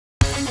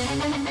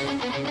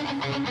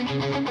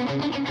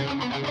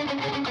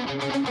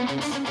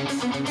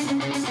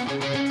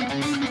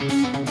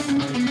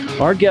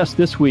Our guest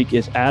this week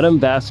is Adam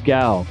Vass,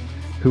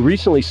 who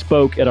recently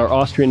spoke at our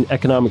Austrian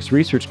Economics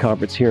Research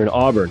Conference here in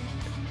Auburn.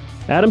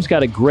 Adam's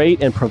got a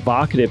great and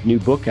provocative new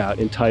book out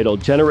entitled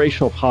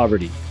Generational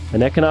Poverty,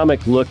 an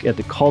economic look at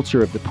the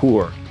culture of the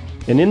poor.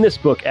 And in this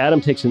book,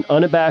 Adam takes an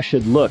unabashed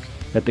look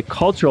at the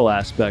cultural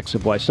aspects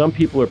of why some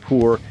people are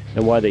poor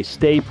and why they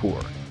stay poor.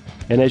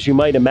 And as you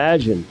might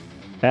imagine,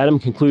 Adam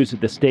concludes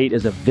that the state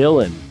is a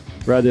villain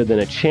rather than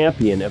a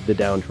champion of the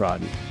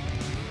downtrodden.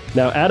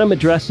 Now, Adam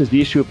addresses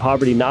the issue of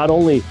poverty not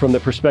only from the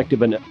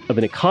perspective of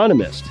an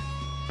economist,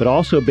 but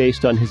also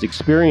based on his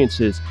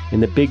experiences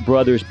in the Big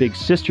Brothers Big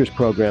Sisters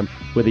program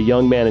with a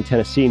young man in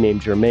Tennessee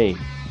named Jermaine.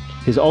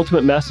 His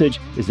ultimate message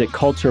is that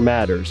culture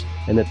matters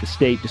and that the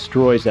state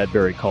destroys that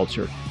very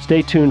culture.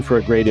 Stay tuned for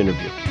a great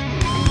interview.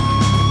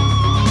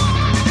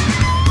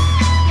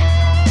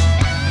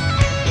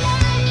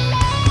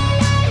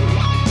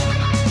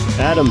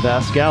 Adam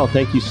Vass,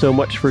 thank you so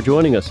much for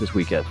joining us this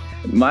weekend.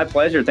 My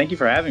pleasure. Thank you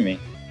for having me.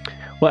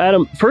 Well,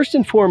 Adam, first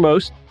and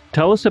foremost,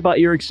 tell us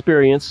about your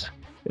experience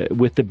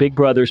with the Big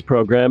Brothers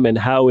program and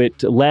how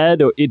it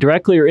led, or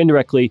directly or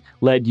indirectly,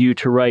 led you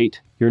to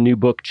write your new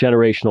book,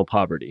 Generational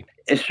Poverty.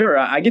 Sure.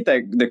 I get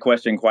the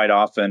question quite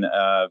often.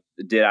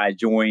 Did I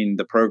join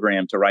the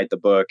program to write the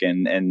book?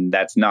 And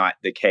that's not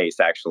the case,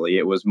 actually.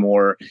 It was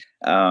more,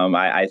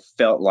 I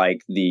felt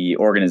like the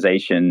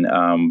organization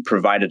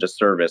provided a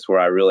service where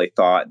I really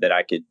thought that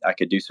I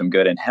could do some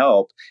good and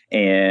help.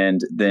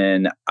 And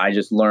then I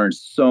just learned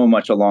so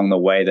much along the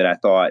way that I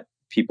thought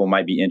people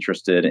might be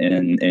interested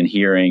in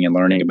hearing and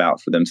learning about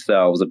for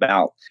themselves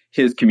about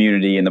his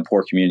community and the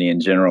poor community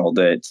in general,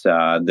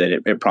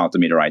 that it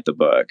prompted me to write the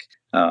book.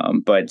 I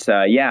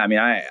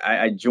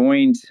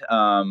joined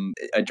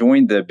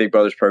the Big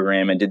Brothers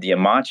program and did the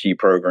Amachi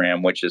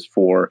program, which is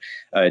for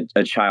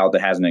a child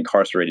that has an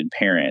incarcerated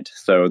parent.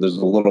 So there's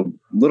a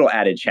little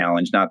added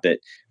challenge. Not that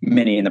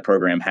many in the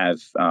program have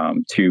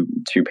two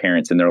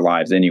parents in their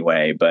lives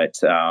anyway, but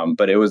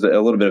it was a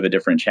little bit of a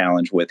different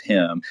challenge with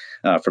him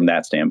from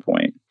that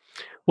standpoint.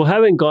 Well,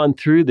 having gone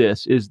through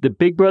this, is the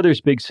Big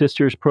Brothers Big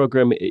Sisters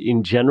program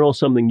in general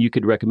something you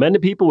could recommend to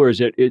people, or is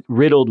it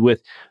riddled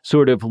with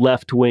sort of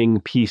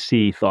left-wing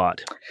PC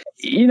thought?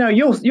 You know,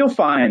 you'll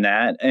find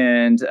that,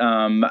 and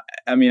I'll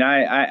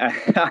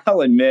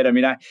admit,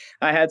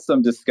 I had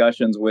some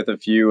discussions with a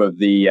few of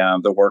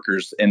the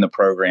workers in the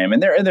program,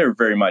 and they're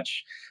very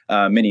much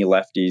many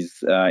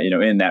lefties,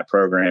 in that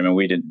program, and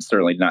we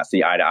certainly did not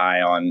see eye to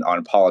eye on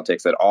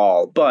politics at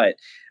all. But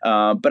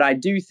I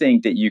do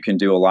think that you can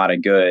do a lot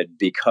of good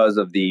because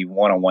of the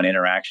one-on-one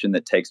interaction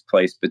that takes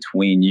place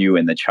between you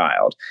and the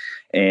child.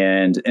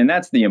 And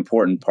that's the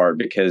important part,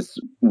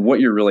 because what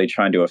you're really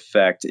trying to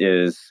affect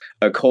is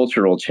a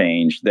cultural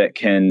change that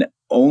can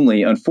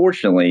only,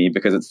 unfortunately,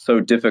 because it's so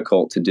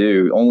difficult to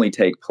do, only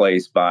take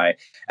place by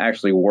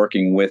actually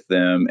working with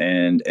them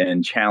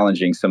and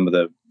challenging some of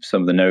the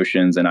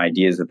notions and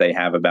ideas that they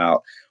have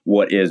about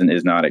what is and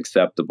is not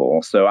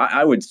acceptable. So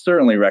I would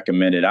certainly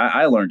recommend it.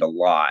 I learned a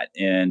lot,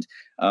 and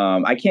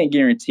I can't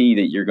guarantee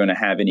that you're going to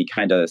have any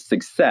kind of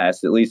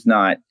success, at least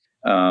not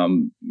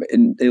to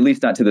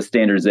the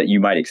standards that you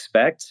might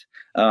expect.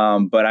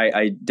 But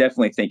I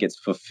definitely think it's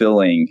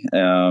fulfilling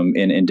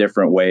in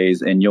different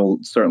ways, and you'll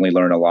certainly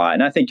learn a lot.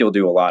 And I think you'll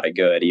do a lot of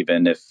good,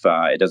 even if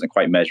it doesn't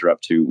quite measure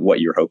up to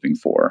what you're hoping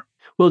for.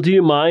 Well, do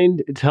you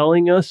mind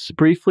telling us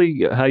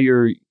briefly how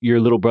your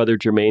little brother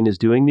Jermaine is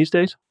doing these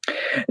days?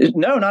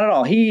 No, not at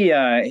all.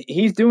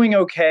 He's doing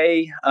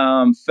okay.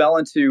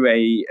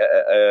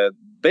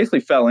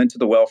 Basically fell into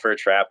the welfare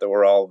trap that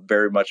we're all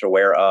very much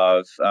aware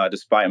of,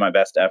 despite my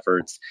best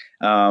efforts.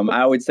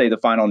 I would say the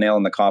final nail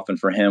in the coffin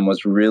for him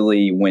was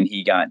really when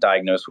he got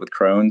diagnosed with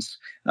Crohn's,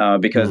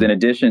 because in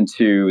addition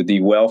to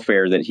the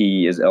welfare that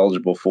he is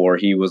eligible for,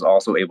 he was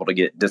also able to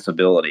get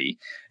disability.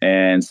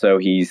 And so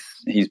he's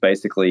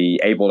basically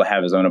able to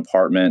have his own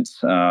apartment.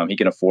 He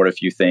can afford a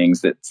few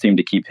things that seem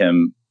to keep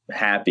him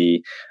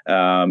happy,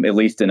 at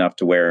least enough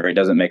to where it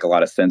doesn't make a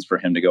lot of sense for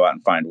him to go out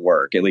and find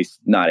work, at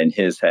least not in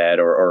his head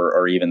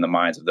or even the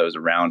minds of those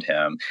around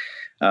him.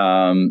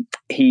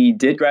 He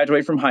did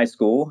graduate from high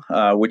school,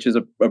 which is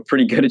a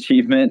pretty good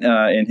achievement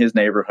in his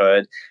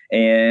neighborhood.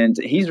 And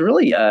he's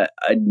really a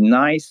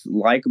nice,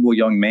 likable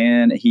young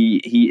man.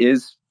 He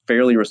is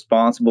fairly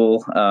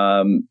responsible,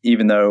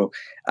 even though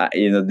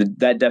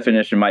that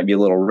definition might be a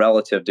little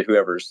relative to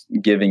whoever's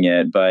giving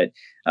it. But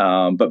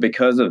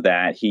because of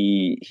that,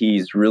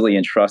 he's really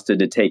entrusted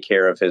to take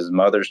care of his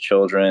mother's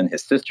children,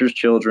 his sister's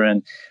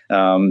children.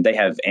 They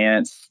have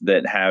aunts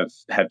that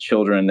have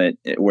children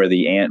where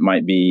the aunt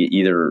might be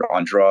either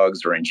on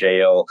drugs or in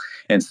jail,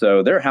 and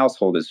so their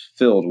household is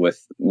filled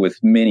with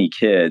many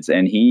kids,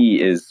 and he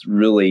is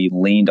really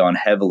leaned on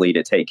heavily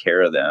to take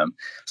care of them.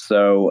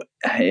 So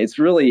it's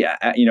really,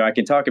 I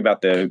can talk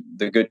about the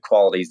good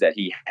qualities that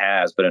he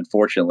has, but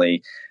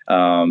unfortunately,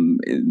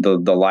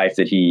 the life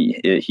that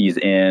he's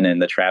in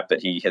and the trap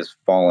that he has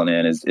fallen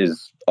in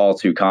is all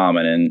too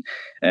common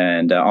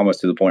and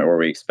almost to the point where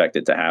we expect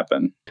it to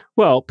happen.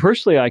 Well,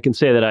 personally, I can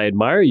say that I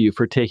admire you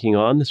for taking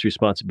on this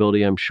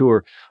responsibility. I'm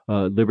sure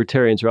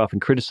libertarians are often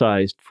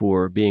criticized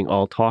for being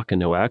all talk and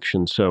no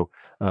action. So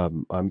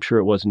I'm sure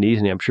it wasn't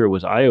easy. I'm sure it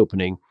was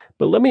eye-opening.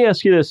 But let me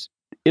ask you this.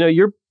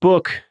 Your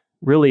book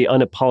really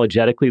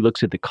unapologetically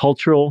looks at the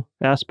cultural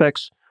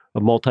aspects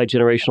of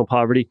multi-generational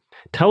poverty.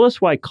 Tell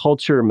us why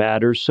culture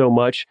matters so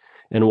much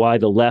and why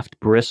the left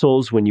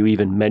bristles when you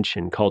even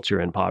mention culture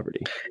and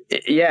poverty.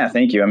 Yeah,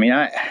 thank you. I mean,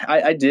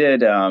 I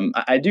did.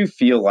 I do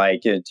feel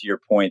like, to your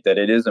point, that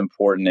it is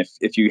important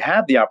if you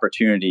have the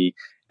opportunity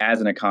as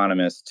an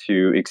economist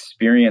to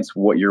experience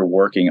what you're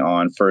working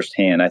on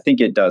firsthand. I think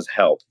it does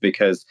help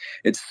because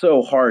it's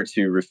so hard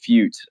to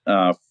refute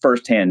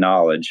firsthand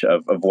knowledge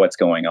of what's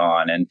going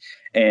on,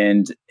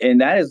 and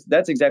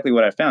that's exactly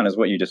what I found is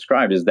what you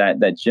described is that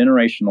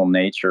generational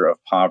nature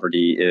of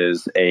poverty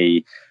is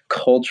a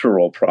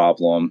cultural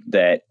problem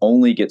that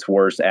only gets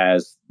worse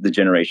as the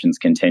generations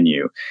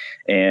continue.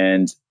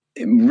 And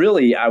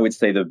really, I would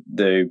say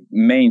the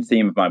main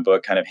theme of my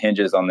book kind of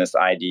hinges on this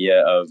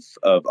idea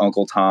of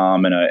Uncle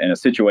Tom and a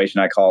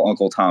situation I call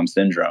Uncle Tom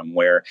syndrome,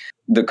 where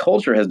the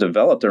culture has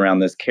developed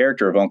around this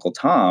character of Uncle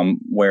Tom,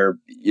 where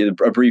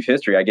a brief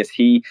history, I guess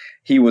he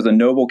was a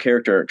noble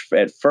character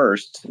at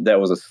first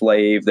that was a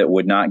slave that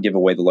would not give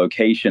away the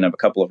location of a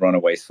couple of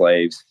runaway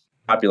slaves.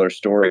 Popular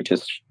story to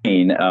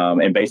screen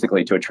and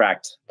basically to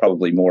attract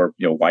probably more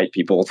white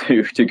people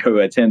to go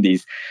attend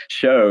these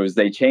shows.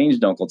 They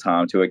changed Uncle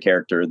Tom to a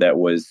character that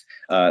was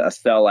a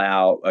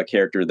sellout, a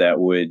character that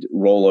would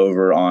roll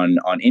over on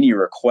any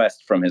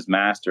request from his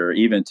master,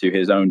 even to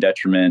his own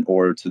detriment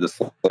or to the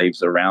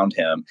slaves around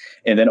him.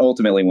 And then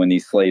ultimately, when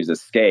these slaves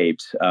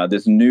escaped,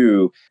 this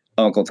new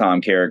Uncle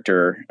Tom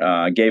character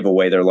gave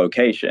away their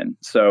location.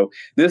 So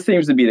this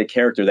seems to be the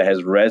character that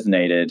has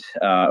resonated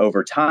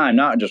over time,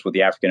 not just with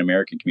the African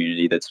American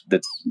community that's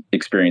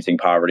experiencing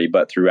poverty,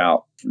 but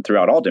throughout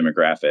all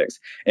demographics.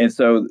 And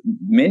so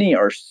many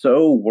are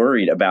so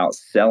worried about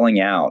selling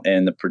out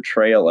and the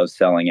portrayal of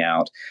selling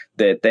out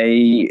that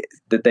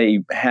they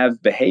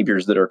have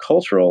behaviors that are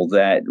cultural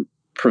that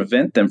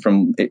prevent them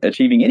from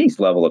achieving any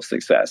level of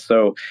success.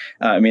 So,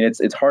 I mean,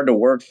 it's hard to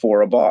work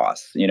for a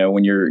boss,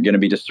 when you're going to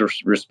be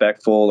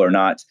disrespectful or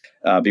not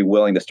be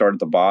willing to start at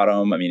the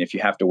bottom. I mean, if you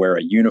have to wear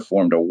a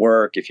uniform to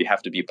work, if you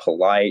have to be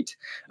polite,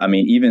 I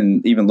mean,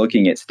 even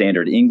looking at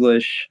standard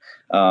English,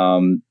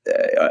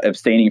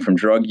 abstaining from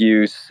drug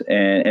use,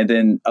 and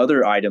then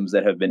other items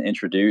that have been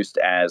introduced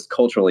as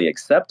culturally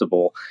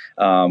acceptable,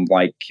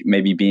 like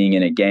maybe being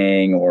in a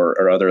gang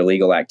or other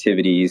illegal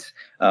activities.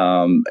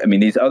 I mean,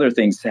 these other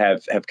things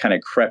have kind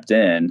of crept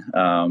in.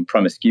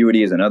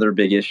 Promiscuity is another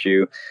big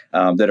issue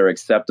that are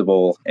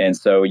acceptable. And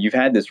so you've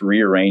had this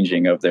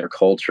rearranging of their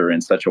culture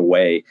in such a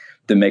way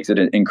that makes it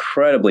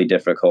incredibly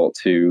difficult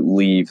to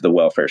leave the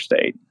welfare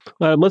state.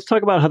 Let's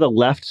talk about how the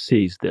left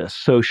sees this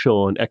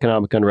social and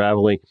economic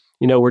unraveling.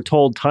 We're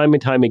told time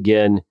and time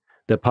again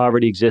that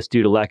poverty exists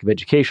due to lack of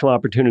educational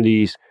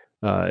opportunities,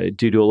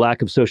 due to a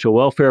lack of social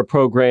welfare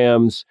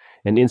programs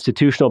and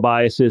institutional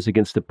biases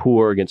against the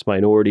poor, against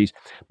minorities.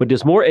 But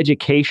does more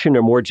education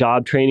or more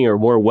job training or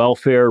more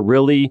welfare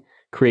really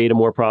create a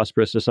more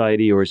prosperous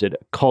society, or is it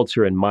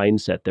culture and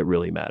mindset that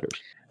really matters?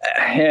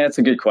 Yeah, that's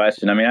a good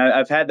question. I mean,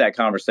 I've had that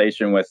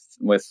conversation with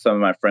some of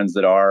my friends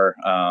that are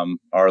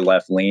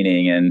left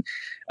leaning,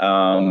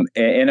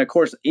 and of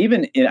course,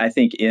 even I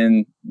think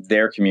in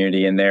their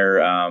community, in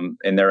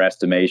their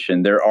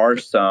estimation, there are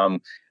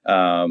some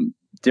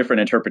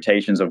different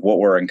interpretations of what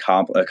we're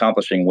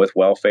accomplishing with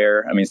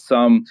welfare. I mean,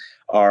 some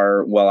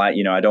are, well, I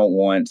don't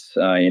want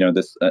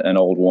an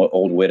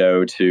old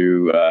widow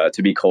to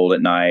be cold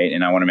at night,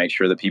 and I want to make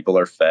sure that people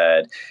are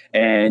fed.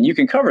 And you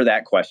can cover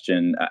that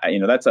question.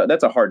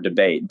 That's a hard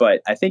debate.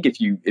 But I think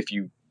if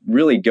you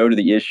really go to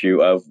the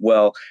issue of,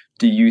 well,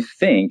 do you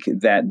think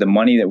that the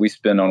money that we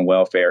spend on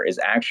welfare is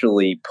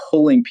actually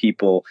pulling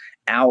people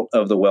out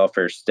of the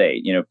welfare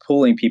state,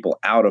 pulling people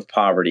out of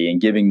poverty and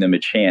giving them a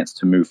chance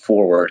to move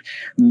forward?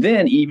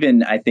 Then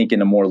even I think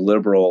in a more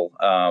liberal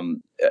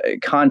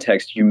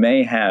context, you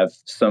may have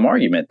some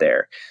argument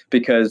there,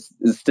 because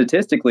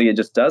statistically, it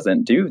just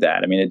doesn't do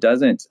that. I mean, it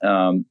doesn't.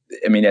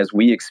 As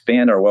we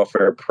expand our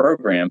welfare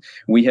program,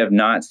 we have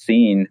not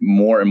seen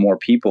more and more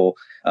people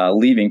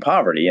leaving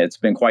poverty. It's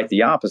been quite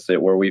the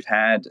opposite, where we've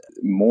had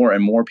more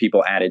and more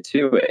people added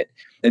to it.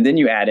 And then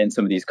you add in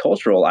some of these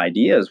cultural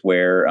ideas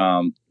where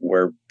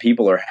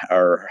people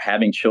are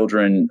having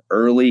children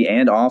early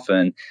and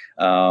often,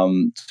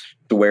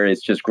 to where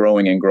it's just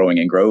growing and growing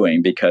and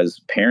growing,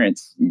 because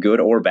parents, good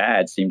or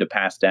bad, seem to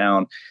pass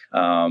down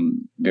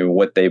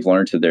what they've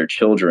learned to their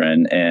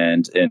children.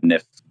 And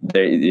if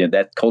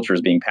that culture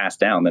is being passed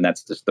down, then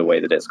that's just the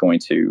way that it's going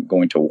to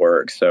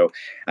work. So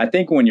I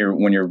think when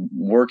you're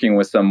working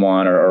with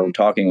someone or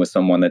talking with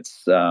someone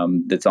that's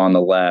on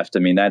the left, I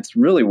mean, that's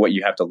really what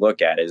you have to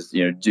look at is,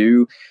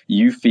 do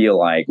you feel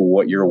like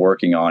what you're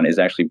working on is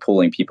actually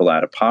pulling people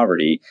out of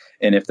poverty?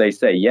 And if they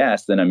say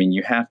yes, then I mean,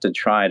 you have to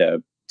try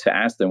to to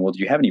ask them, well, do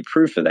you have any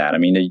proof of that? I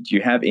mean, do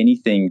you have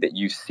anything that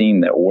you've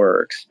seen that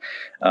works?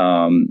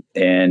 And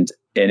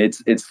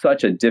it's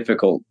such a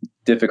difficult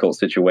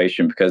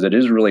situation because it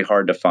is really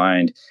hard to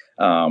find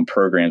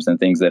programs and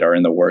things that are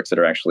in the works that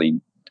are actually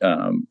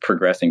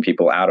progressing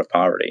people out of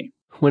poverty.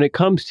 When it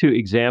comes to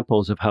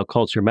examples of how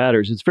culture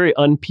matters, it's very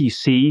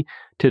un-PC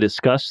to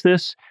discuss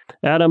this,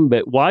 Adam,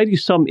 but why do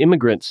some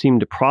immigrants seem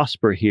to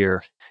prosper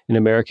here in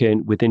America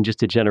within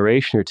just a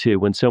generation or two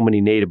when so many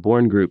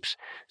native-born groups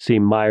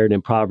seem mired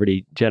in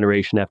poverty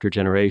generation after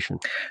generation?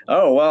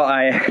 Oh, well,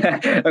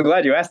 I'm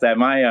glad you asked that.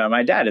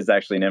 My dad is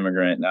actually an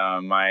immigrant.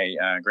 My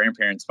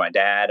grandparents, my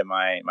dad and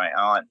my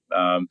aunt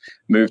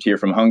moved here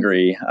from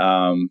Hungary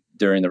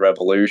during the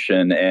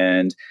revolution,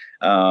 and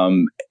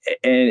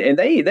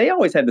they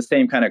always had the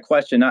same kind of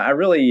question. I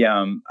really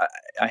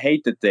I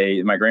hate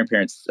that my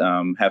grandparents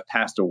have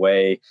passed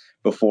away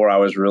before I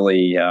was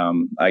really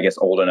I guess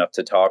old enough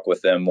to talk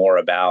with them more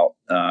about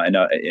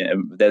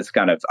this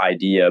kind of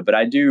idea. But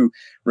I do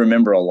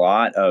remember a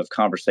lot of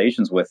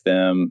conversations with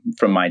them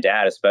from my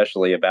dad,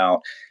 especially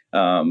about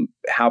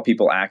how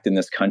people act in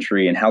this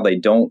country and how they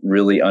don't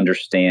really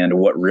understand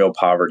what real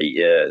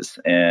poverty is.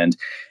 And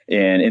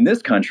in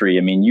this country,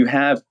 I mean, you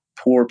have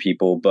poor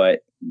people,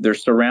 but they're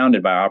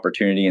surrounded by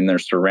opportunity and they're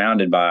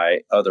surrounded by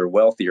other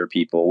wealthier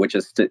people, which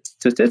is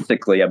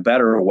statistically a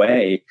better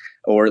way,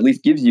 or at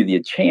least gives you the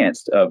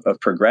chance of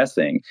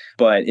progressing.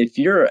 But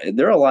there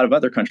are a lot of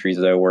other countries,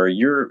 though, where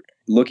you're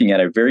looking at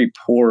a very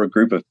poor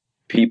group of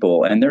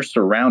people and they're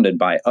surrounded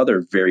by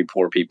other very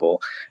poor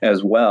people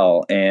as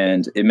well.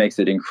 And it makes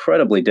it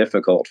incredibly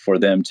difficult for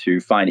them to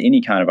find any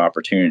kind of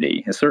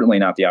opportunity. It's certainly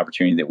not the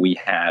opportunity that we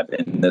have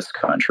in this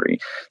country.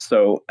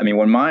 So, I mean,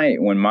 when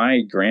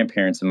my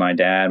grandparents and my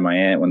dad, and my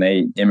aunt, when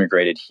they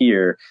immigrated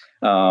here,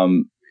 I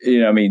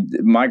mean,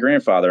 my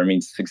grandfather, I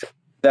mean, success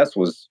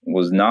was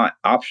not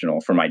optional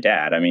for my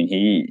dad. I mean,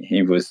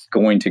 he was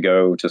going to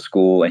go to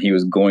school and he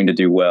was going to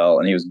do well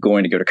and he was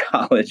going to go to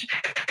college.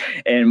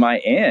 And my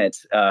aunt,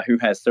 who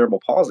has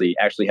cerebral palsy,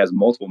 actually has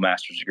multiple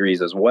master's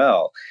degrees as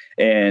well.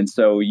 And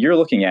so you're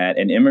looking at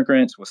an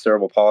immigrant with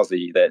cerebral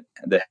palsy that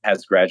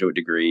has a graduate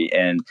degree.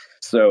 And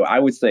so I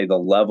would say the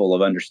level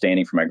of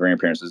understanding for my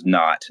grandparents is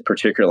not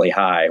particularly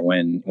high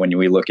when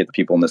we look at the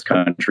people in this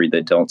country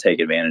that don't take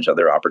advantage of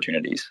their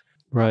opportunities.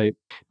 Right.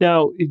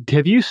 Now,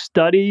 have you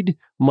studied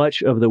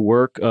much of the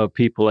work of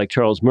people like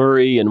Charles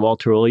Murray and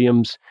Walter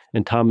Williams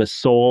and Thomas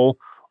Sowell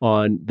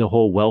on the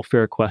whole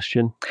welfare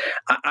question?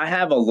 I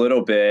have a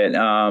little bit.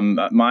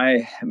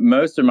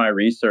 Most of my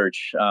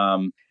research,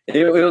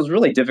 it was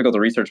really difficult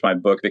to research my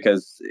book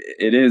because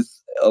it is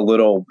a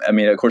little, I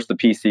mean, of course, the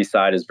PC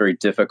side is very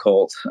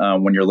difficult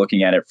when you're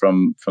looking at it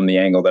from the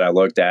angle that I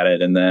looked at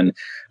it. And then,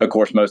 of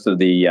course, most of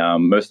the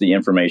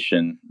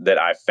information that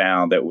I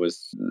found that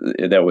was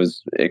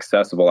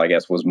accessible, I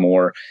guess, was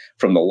more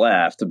from the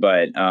left.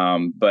 But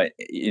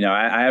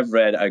I have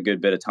read a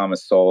good bit of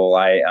Thomas Sowell.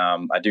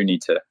 I do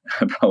need to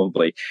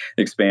probably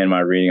expand my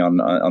reading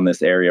on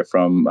this area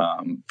from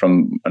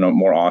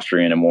more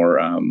Austrian and more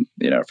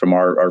from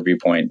our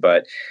viewpoint.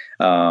 But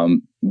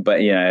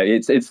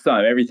it's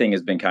everything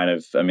has been kind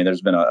of, I mean,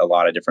 there's been a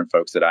lot of different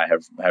folks that I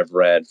have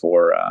read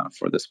for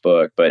this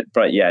book, but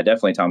yeah,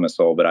 definitely Thomas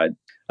Sowell, but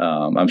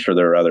I'm sure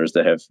there are others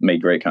that have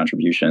made great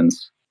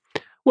contributions.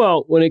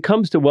 Well, when it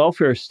comes to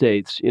welfare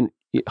states,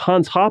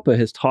 Hans Hoppe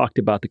has talked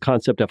about the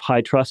concept of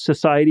high trust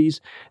societies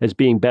as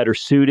being better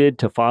suited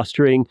to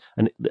fostering,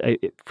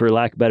 for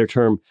lack of a better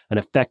term, an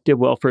effective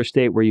welfare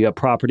state where you have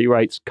property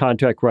rights,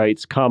 contract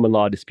rights, common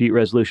law, dispute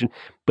resolution.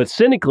 But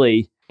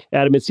cynically,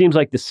 Adam, it seems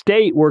like the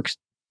state works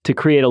to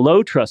create a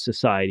low trust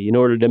society in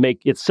order to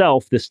make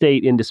itself, the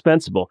state,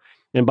 indispensable.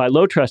 And by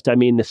low trust, I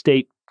mean the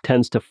state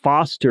tends to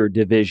foster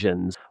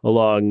divisions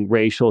along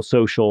racial,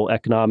 social,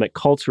 economic,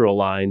 cultural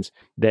lines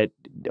that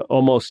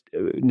almost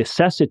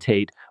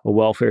necessitate a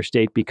welfare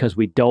state because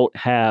we don't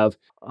have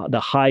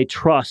the high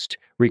trust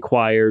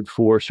required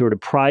for sort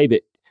of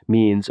private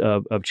means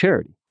of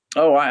charity.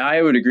 Oh,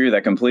 I would agree with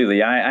that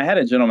completely. I had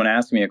a gentleman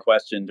ask me a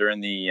question during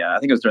I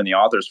think it was during the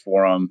authors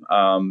forum,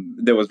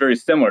 that was very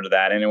similar to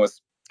that. And it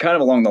was kind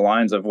of along the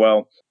lines of,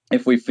 well,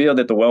 if we feel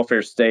that the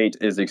welfare state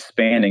is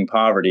expanding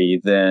poverty,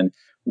 then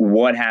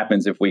what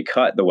happens if we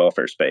cut the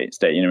welfare state?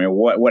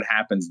 What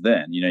happens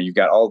then? You've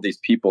got all of these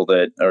people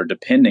that are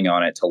depending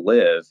on it to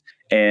live.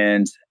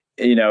 And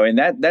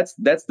that's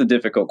the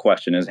difficult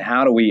question, is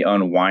how do we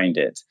unwind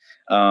it?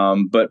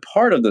 But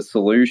part of the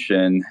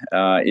solution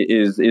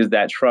is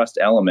that trust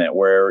element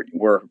where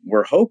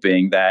we're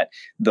hoping that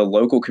the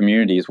local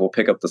communities will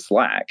pick up the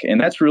slack. And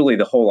that's really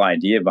the whole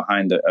idea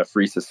behind a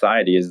free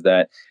society, is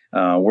that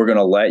we're going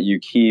to let you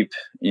keep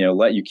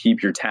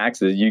your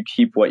taxes, you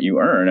keep what you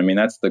earn. I mean,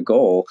 that's the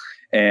goal.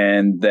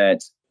 And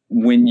that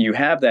when you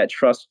have that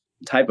trust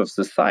type of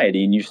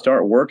society and you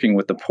start working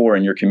with the poor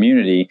in your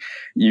community,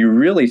 you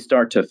really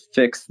start to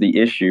fix the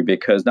issue,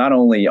 because not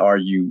only are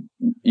you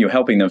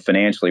helping them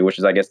financially, which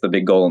is, I guess, the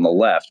big goal on the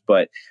left,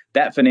 but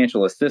that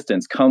financial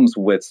assistance comes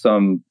with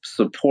some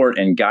support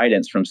and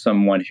guidance from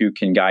someone who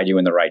can guide you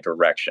in the right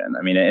direction.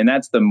 I mean, and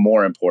that's the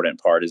more important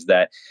part, is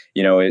that,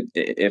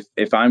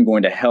 if I'm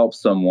going to help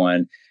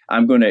someone,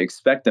 I'm going to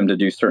expect them to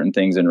do certain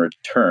things in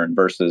return,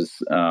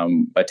 versus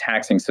a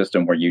taxing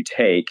system where you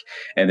take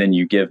and then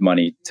you give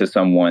money to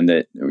someone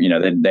that,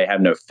 that they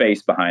have no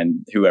face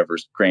behind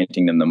whoever's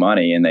granting them the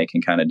money, and they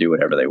can kind of do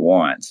whatever they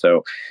want.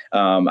 So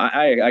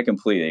I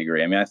completely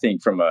agree. I mean, I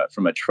think from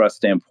a trust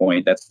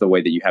standpoint, that's the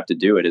way that you have to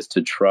do it, is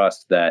to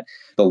trust that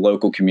the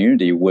local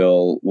community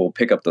will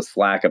pick up the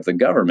slack of the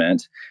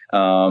government,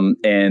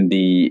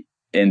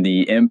 and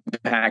the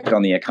impact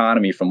on the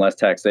economy from less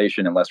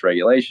taxation and less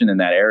regulation in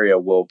that area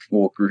will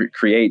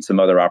create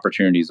some other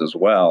opportunities as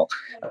well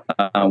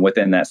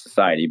within that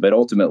society. But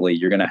ultimately,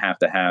 you're going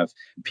to have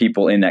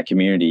people in that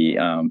community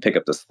pick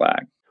up the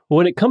slack.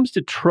 When it comes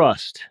to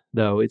trust,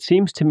 though, it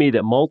seems to me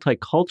that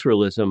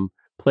multiculturalism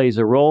plays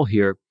a role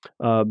here.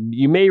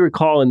 You may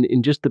recall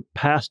in just the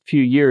past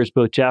few years,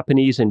 both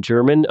Japanese and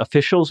German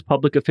officials,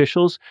 public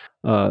officials,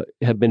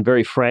 have been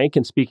very frank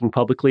in speaking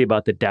publicly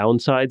about the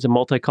downsides of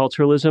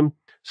multiculturalism.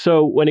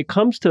 So when it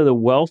comes to the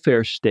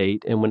welfare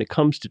state and when it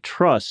comes to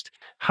trust,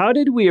 how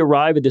did we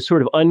arrive at this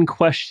sort of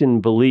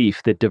unquestioned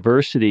belief that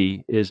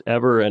diversity is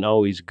ever and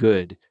always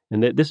good?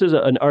 And that this is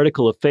an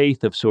article of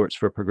faith of sorts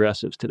for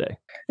progressives today.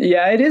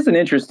 Yeah, it is an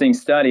interesting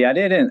study. I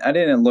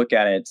didn't look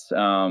at it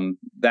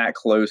that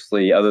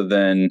closely, other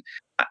than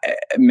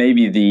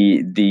maybe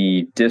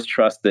the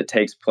distrust that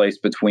takes place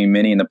between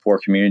many in the poor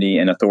community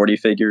and authority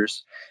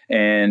figures.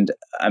 And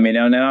I mean,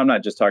 and I'm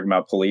not just talking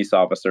about police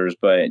officers,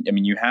 but I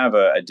mean, you have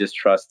a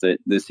distrust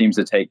that seems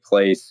to take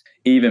place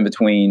even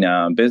between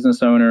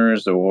business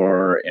owners,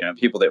 or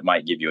people that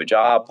might give you a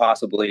job,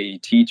 possibly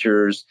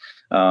teachers.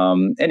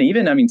 And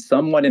even, I mean,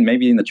 somewhat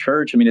maybe in the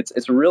church. I mean,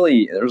 it's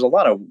really, there's a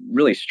lot of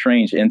really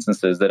strange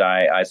instances that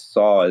I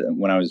saw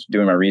when I was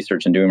doing my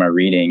research and doing my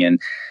reading. And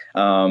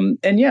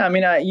yeah, I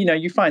mean,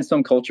 you find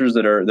some cultures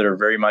that are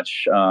very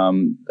much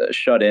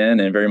shut in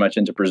and very much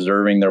into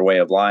preserving their way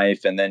of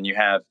life. And then you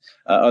have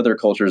other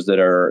cultures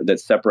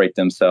that separate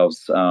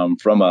themselves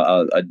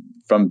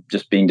from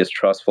just being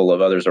distrustful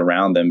of others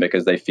around them,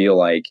 because they feel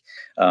like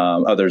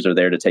others are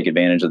there to take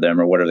advantage of them,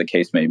 or whatever the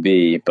case may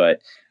be.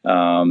 But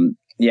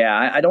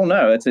yeah, I don't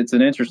know. It's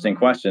an interesting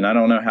question. I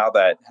don't know how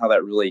that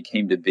really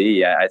came to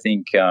be. I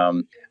think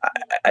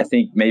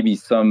maybe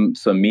some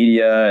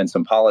media and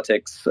some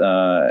politics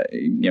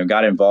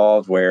got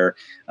involved, where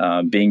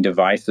being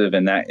divisive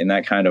in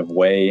that kind of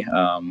way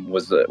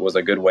was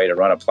a good way to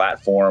run a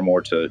platform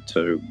or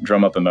to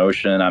drum up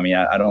emotion. I mean,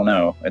 I don't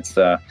know. It's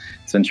an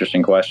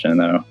interesting question,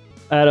 though.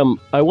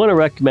 Adam, I want to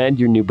recommend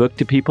your new book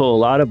to people. A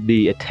lot of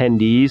the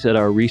attendees at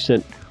our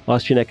recent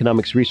Austrian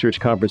Economics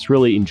Research Conference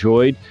really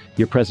enjoyed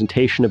your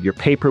presentation of your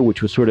paper,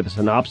 which was sort of a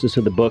synopsis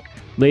of the book.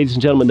 Ladies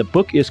and gentlemen, the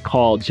book is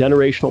called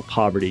Generational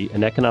Poverty,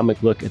 an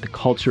economic look at the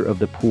culture of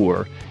the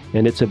poor.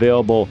 And it's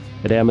available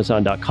at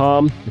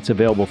Amazon.com. It's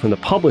available from the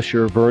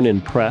publisher,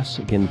 Vernon Press.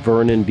 Again,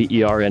 Vernon,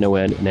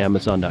 Vernon, and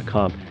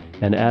Amazon.com.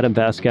 And Adam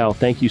Vass,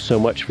 thank you so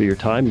much for your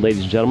time.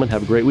 Ladies and gentlemen,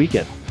 have a great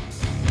weekend.